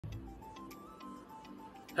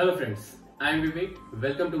Hello friends, I am Vivek.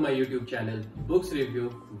 Welcome to my YouTube channel Books Review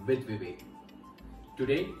with Vivek.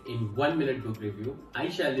 Today in 1 minute book review, I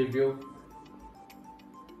shall review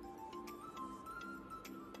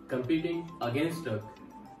Competing Against Luck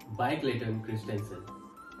by Clayton Christensen.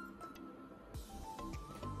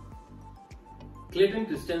 Clayton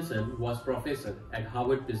Christensen was professor at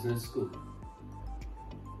Harvard Business School.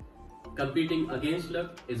 Competing Against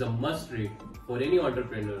Luck is a must-read for any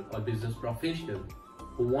entrepreneur or business professional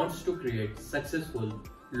who wants to create successful,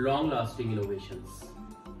 long-lasting innovations.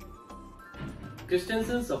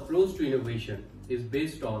 Christensen's approach to innovation is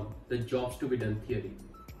based on the jobs to be done theory,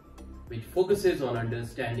 which focuses on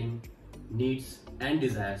understanding needs and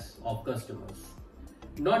desires of customers,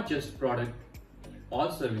 not just product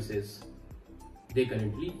or services they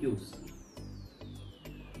currently use.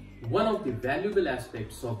 One of the valuable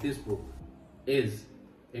aspects of this book is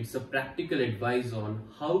it's a practical advice on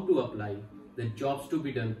how to apply the jobs to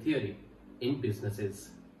be done theory in businesses.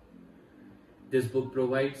 This book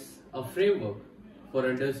provides a framework for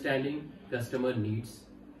understanding customer needs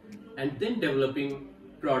and then developing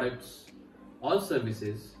products or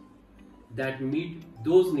services that meet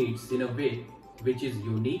those needs in a way which is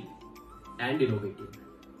unique and innovative.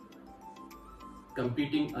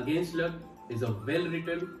 Competing Against Luck is a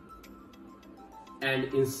well-written and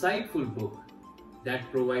insightful book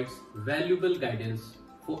that provides valuable guidance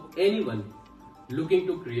for anyone looking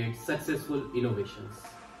to create successful innovations.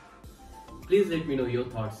 Please let me know your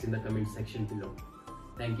thoughts in the comment section below.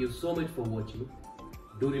 Thank you so much for watching.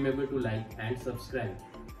 Do remember to like and subscribe.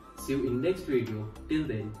 See you in next video. Till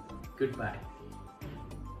then, goodbye.